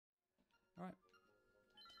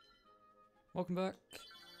Welcome back.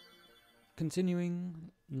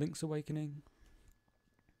 Continuing Link's Awakening.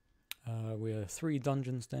 We're 3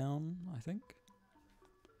 dungeons down, I think.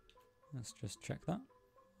 Let's just check that.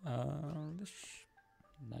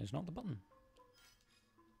 That is not the button.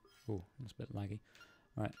 Oh, that's a bit laggy.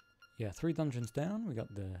 Right, yeah, 3 dungeons down. We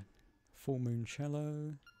got the full moon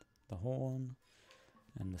cello, the horn,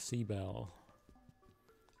 and the sea bell.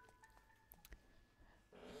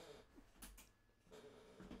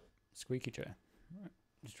 Squeaky chair. Right.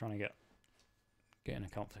 Just trying to get in a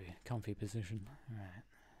comfy position. Alright.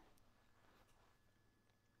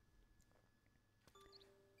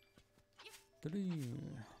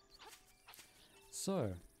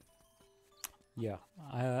 So, yeah,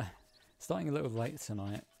 starting a little late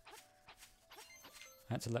tonight.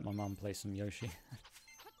 I had to let my mum play some Yoshi.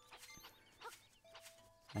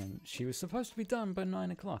 And she was supposed to be done by 9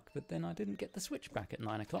 o'clock, but then I didn't get the Switch back at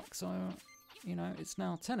 9 o'clock, so, you know, it's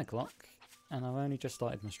now 10 o'clock, and I've only just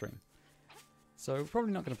started my stream. So,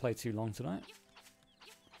 probably not going to play too long tonight.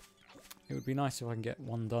 It would be nice if I can get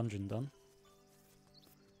 1 dungeon done.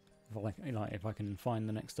 If I can find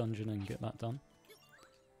the next dungeon and get that done.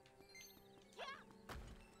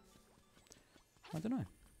 I don't know.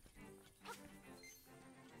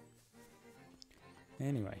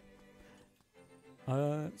 Anyway.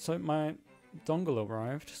 So my dongle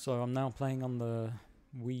arrived, so I'm now playing on the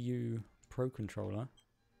Wii U Pro Controller.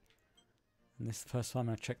 And this is the first time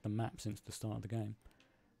I've checked the map since the start of the game.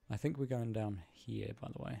 I think we're going down here, by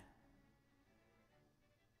the way.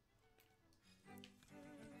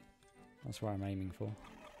 That's where I'm aiming for.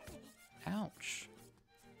 Ouch!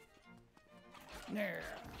 Nah.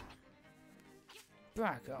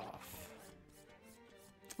 Back off!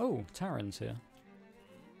 Oh, Taran's here.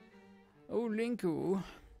 Oh, Linku!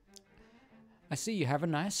 I see you have a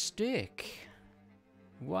nice stick.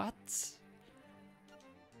 What?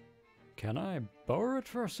 Can I borrow it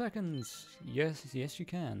for a second? Yes, you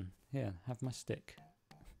can. Here, have my stick.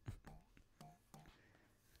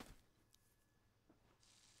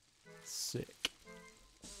 Sick.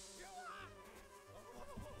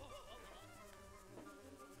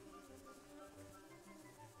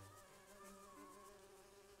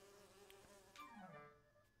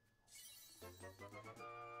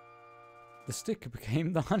 The stick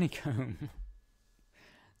became the honeycomb.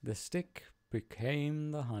 The stick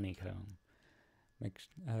became the honeycomb.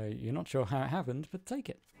 You're not sure how it happened, but take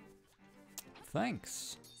it.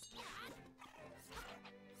 Thanks.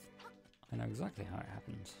 I know exactly how it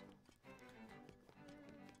happened.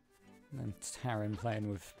 And then Taran playing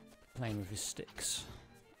with his sticks.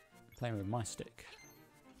 Playing with my stick.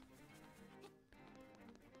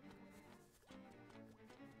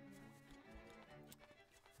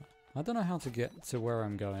 I don't know how to get to where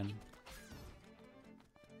I'm going.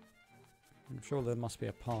 I'm sure there must be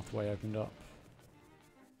a pathway opened up.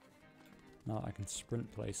 Now that I can sprint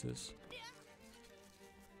places.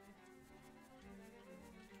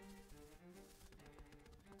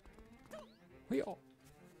 Hee-yaw!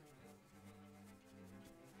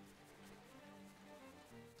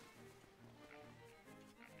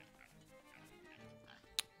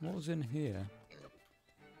 What was in here?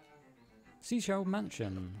 Seashell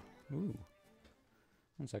Mansion. Ooh.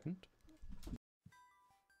 1 second.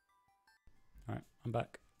 Alright, I'm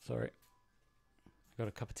back. Sorry. I got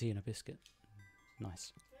a cup of tea and a biscuit.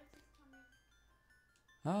 Nice.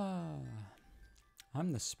 Ah.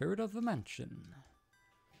 I'm the spirit of the mansion.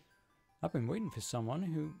 I've been waiting for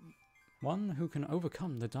one who can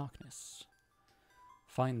overcome the darkness.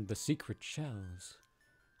 Find the secret shells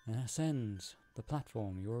and ascend the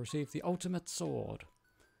platform. You will receive the ultimate sword.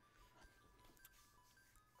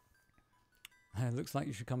 It looks like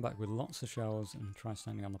you should come back with lots of shells and try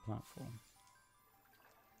standing on the platform.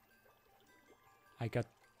 I got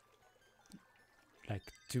like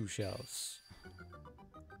 2 shells.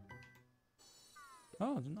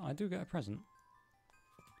 Oh, I do get a present.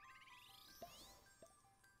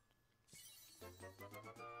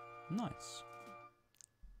 Nice.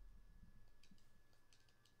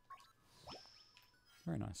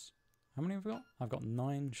 Very nice. How many have I got? I've got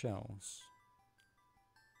 9 shells.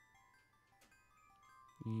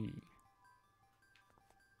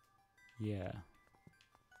 Yeah.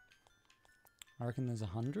 I reckon there's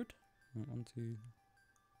 100. 1, 2.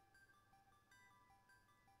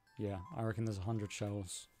 Yeah, I reckon there's 100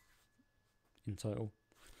 shells in total.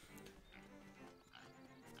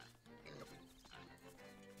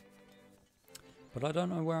 But I don't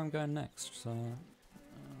know where I'm going next, so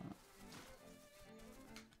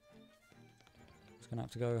just gonna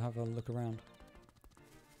have to go have a look around.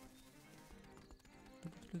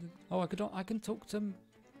 Oh, I can talk to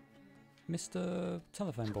Mr.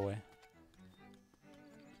 Telephone Boy.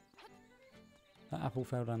 That apple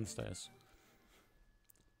fell down the stairs.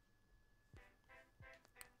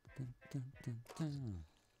 Dun, dun, dun, dun.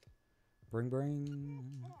 Bring,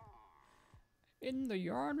 bring. In the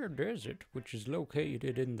Yarna Desert, which is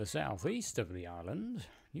located in the southeast of the island,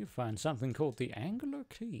 you find something called the Angular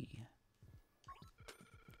Key.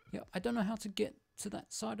 Yeah, I don't know how to get to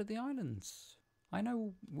that side of the islands. I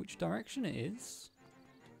know which direction it is.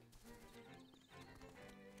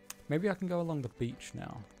 Maybe I can go along the beach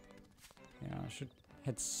now. Yeah, I should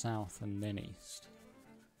head south and then east.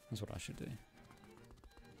 That's what I should do.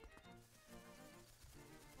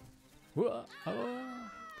 Whoa! Oh!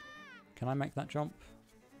 Can I make that jump?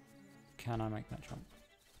 Can I make that jump?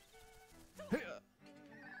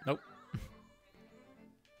 Nope.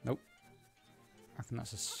 Nope. I think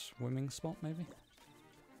that's a swimming spot, maybe?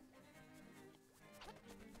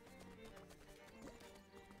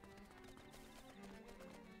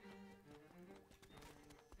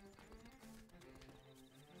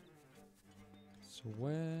 So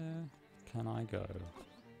where can I go?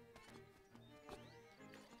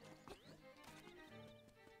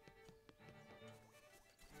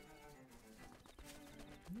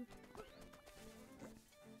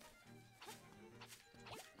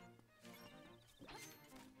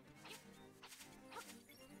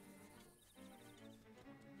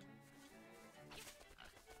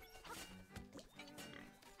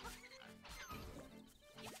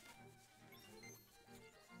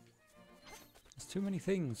 Too many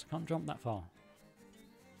things. Can't jump that far.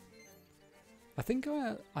 I think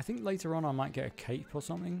later on I might get a cape or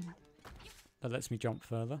something that lets me jump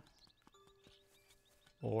further,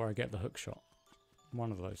 or I get the hook shot.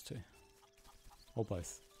 One of those two, or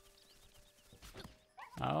both.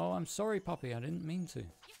 Oh, I'm sorry, puppy. I didn't mean to.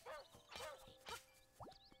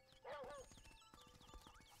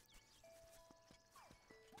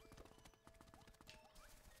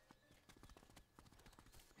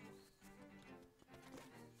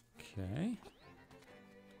 Okay.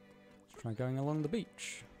 Let's try going along the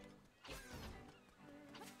beach.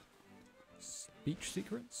 Beach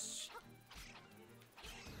secrets.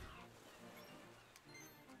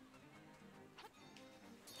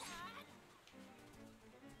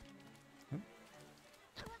 Oh.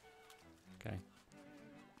 Okay.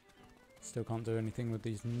 Still can't do anything with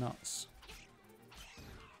these nuts.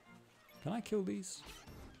 Can I kill these?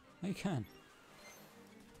 Oh, you can.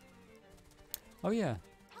 Oh yeah.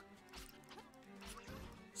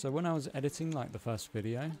 So when I was editing like the first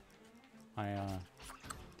video, I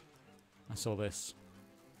saw this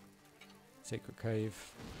secret cave.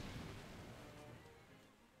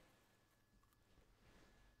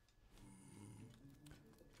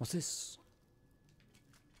 What's this?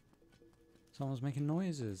 Someone's making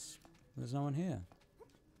noises. There's no one here.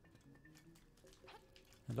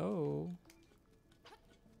 Hello?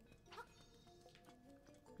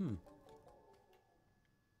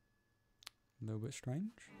 A little bit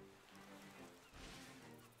strange.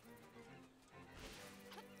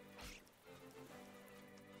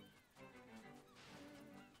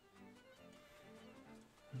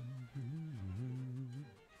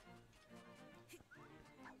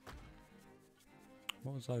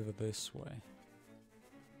 What was over this way?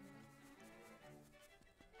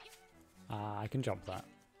 Ah, I can jump that.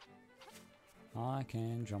 I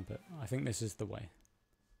can jump it. I think this is the way.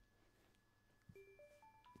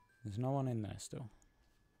 There's no one in there still.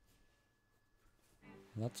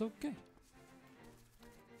 That's okay.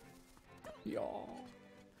 Yeah.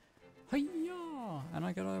 Hiya! And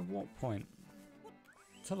I got a what point?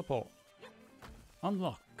 Teleport.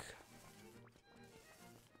 Unlock.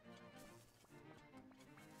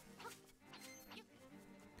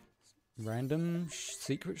 Random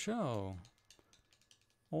secret show.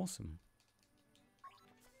 Awesome.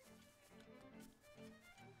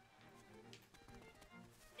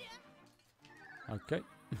 Okay.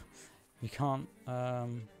 You can't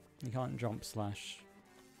jump slash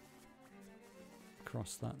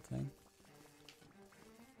cross that thing.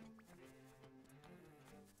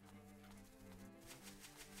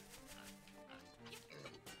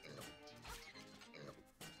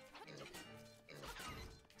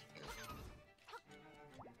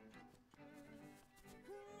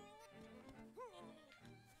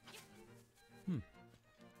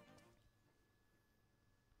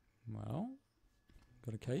 Well,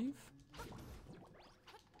 got a cave.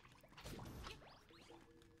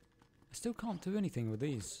 I still can't do anything with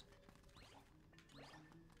these.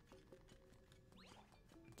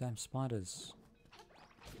 Damn spiders.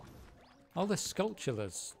 Oh, they're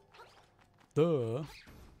sculptureless. Duh.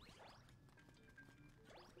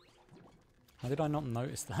 How did I not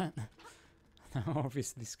notice that? They're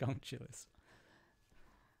obviously sculptureless.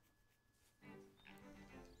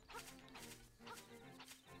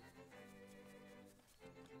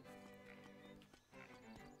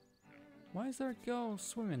 Why is there a girl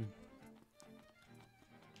swimming?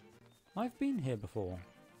 I've been here before.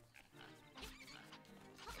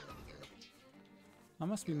 I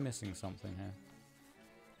must be missing something here.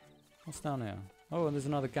 What's down here? Oh, and there's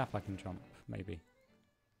another gap I can jump. Maybe.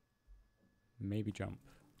 Maybe jump.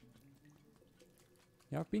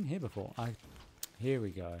 Yeah, I've been here before. Here we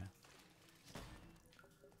go.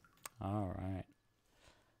 Alright.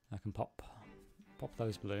 I can pop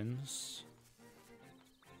those balloons.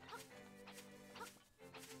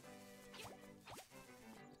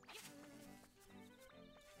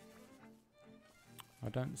 I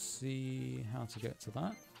don't see how to get to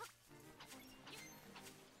that.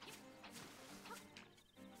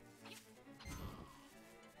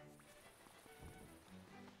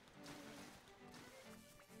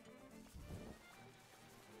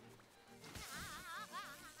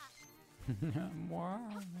 Wow.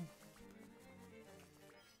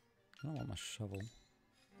 I don't want my shovel.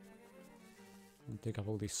 I'll dig up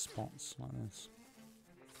all these spots like this.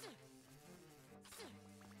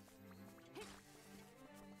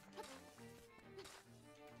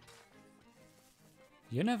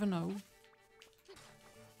 You never know.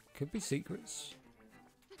 Could be secrets.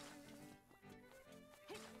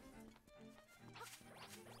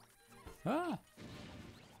 Ah!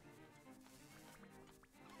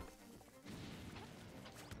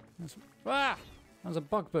 Ah! There's a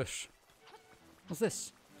bug bush. What's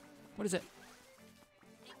this? What is it?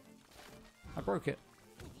 I broke it.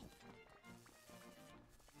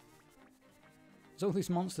 There's all these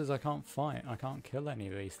monsters I can't fight. I can't kill any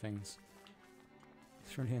of these things.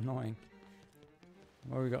 It's really annoying.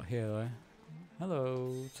 What have we got here though?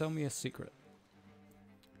 Hello, tell me a secret.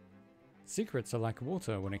 Secrets are like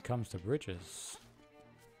water when it comes to bridges.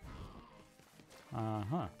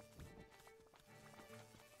 Uh-huh.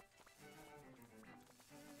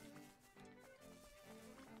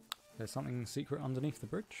 There's something secret underneath the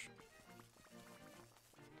bridge.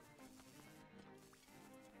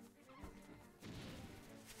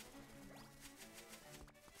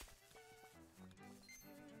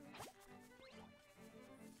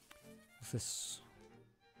 What's this?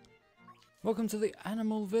 Welcome to the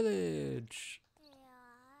animal village.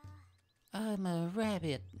 I'm a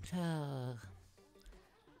rabbit.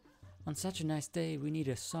 On such a nice day, we need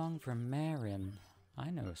a song from Marin. I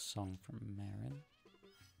know a song from Marin.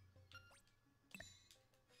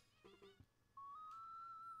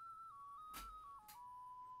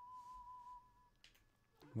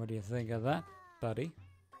 What do you think of that, buddy?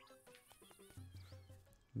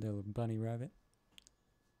 Little bunny rabbit.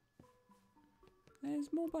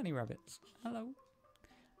 There's more bunny rabbits. Hello.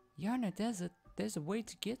 You're in a desert. There's a way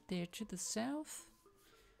to get there to the south.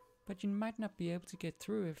 But you might not be able to get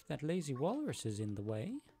through if that lazy walrus is in the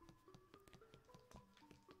way.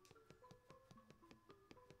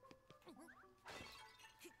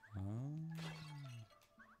 Oh.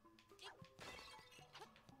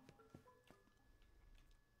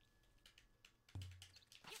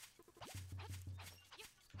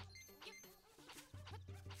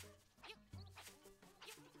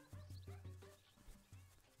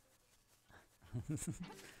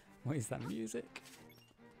 What is that music?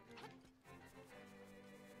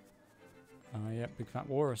 Oh yeah, big fat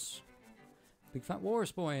walrus. Big fat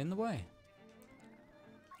walrus boy in the way.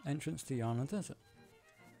 Entrance to Yana Desert.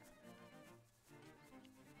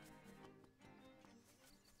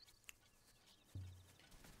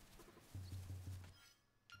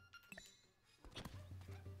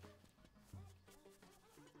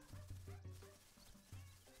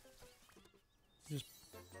 Just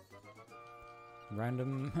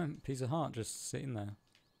random piece of heart just sitting there.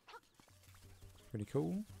 Pretty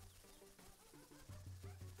cool.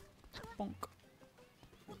 Bonk.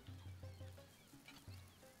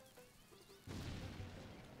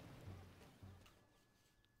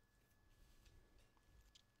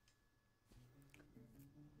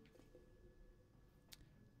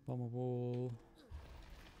 Bomber ball.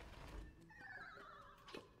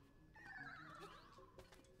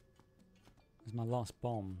 There's my last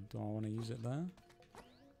bomb. Do I want to use it there?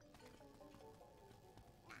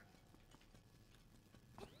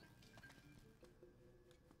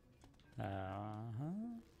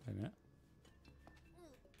 Wait a minute.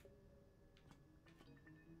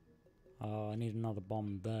 Oh, I need another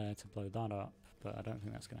bomb there to blow that up, but I don't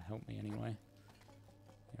think that's going to help me anyway.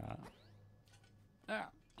 Yeah. Ah,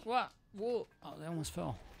 what? Whoa! Oh, they almost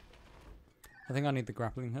fell. I think I need the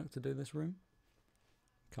grappling hook to do this room.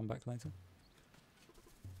 Come back later.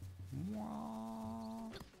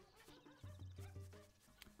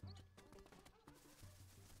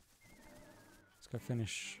 Let's go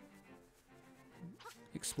finish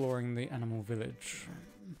exploring the animal village.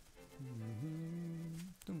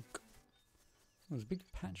 there's a big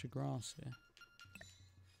patch of grass here.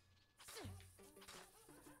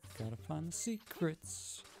 Gotta find the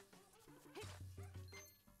secrets.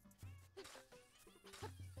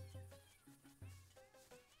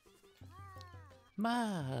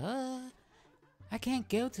 Ma, I can't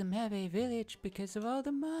go to Mabe Village because of all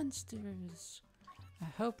the monsters. I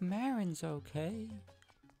hope Marin's okay.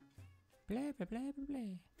 Blah blah blah blah blah.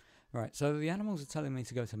 Right, so the animals are telling me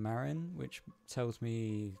to go to Marin, which tells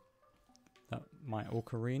me that my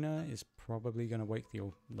ocarina is probably going to wake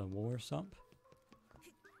the walrus up.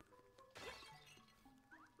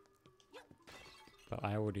 But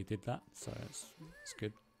I already did that, so it's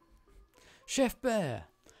good. Chef Bear!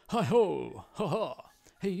 Hi-ho! Ha-ha!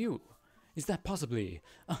 Hey you! Is that possibly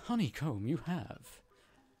a honeycomb you have?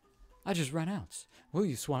 I just ran out. Will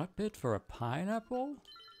you swap it for a pineapple?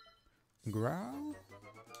 Growl?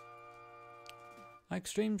 I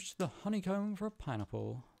exchanged the honeycomb for a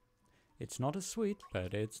pineapple. It's not as sweet,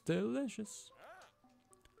 but it's delicious.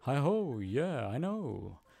 Hi-ho! Yeah, I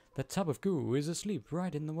know. That tub of goo is asleep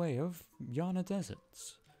right in the way of Yana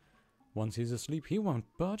Deserts. Once he's asleep, he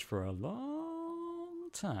won't budge for a long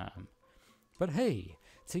time. But hey,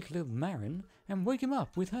 take little Marin and wake him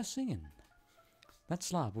up with her singing. That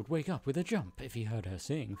slob would wake up with a jump if he heard her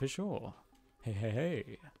sing, for sure. Hey, hey,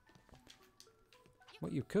 hey.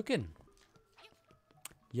 What you cooking?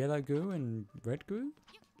 Yellow goo and red goo?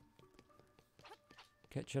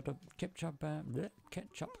 Ketchup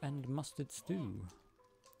and mustard stew.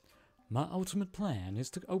 My ultimate plan is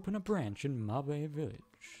to open a branch in Mabe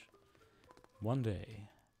Village. One day,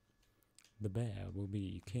 the bear will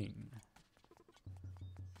be king.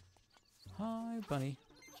 Hi, bunny.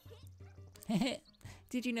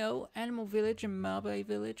 Did you know Animal Village and Mabe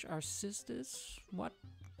Village are sisters? What?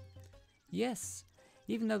 Yes,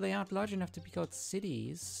 even though they aren't large enough to be called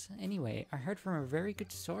cities. Anyway, I heard from a very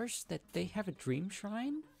good source that they have a dream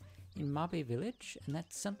shrine in Mabe Village, and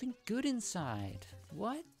that's something good inside.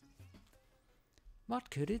 What? What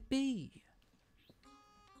could it be?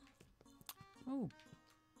 Oh,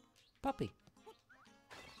 puppy.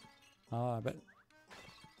 Oh, I bet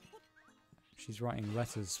she's writing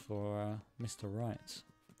letters for Mr. Right.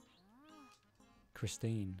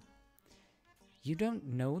 Christine. You don't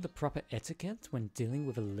know the proper etiquette when dealing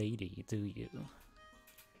with a lady, do you?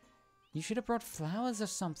 You should have brought flowers or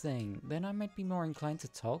something. Then I might be more inclined to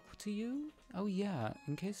talk to you. Oh yeah,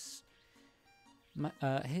 in case...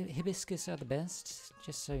 hibiscus are the best,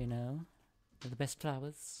 just so you know. They're the best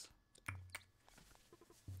flowers.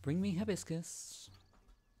 Bring me hibiscus.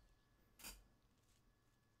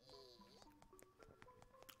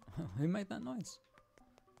 Who made that noise?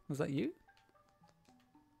 Was that you?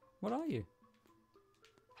 What are you?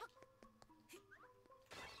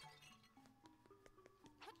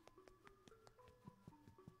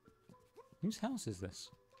 Whose house is this?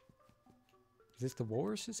 Is this the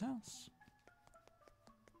walrus's house?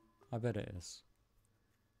 I bet it is.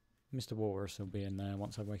 Mr. Walrus will be in there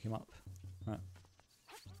once I wake him up. Right.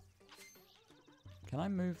 Can I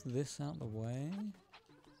move this out the way?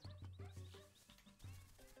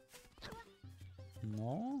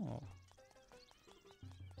 No.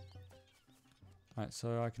 Right,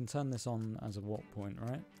 so I can turn this on as a warp point,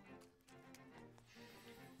 right?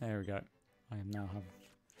 There we go. I now have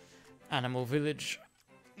Animal Village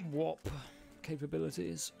warp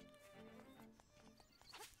capabilities.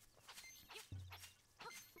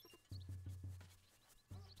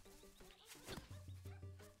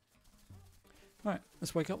 Right,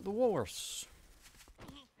 let's wake up the walrus.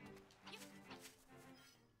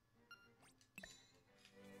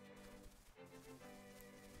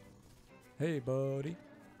 Hey, buddy.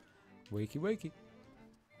 Wakey, wakey.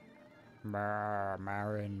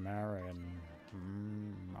 Marin, Marin.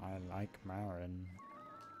 I like Marin.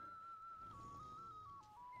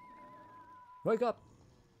 Wake up!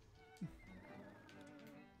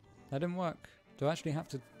 That didn't work. Do I actually have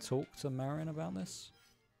to talk to Marin about this?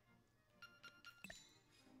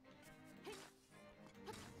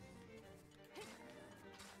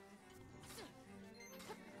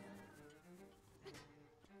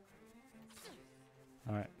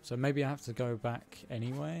 Alright, so maybe I have to go back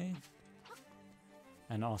anyway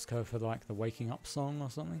and ask her for like the waking up song or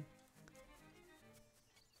something.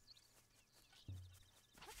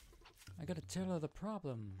 I gotta tell her the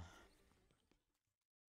problem.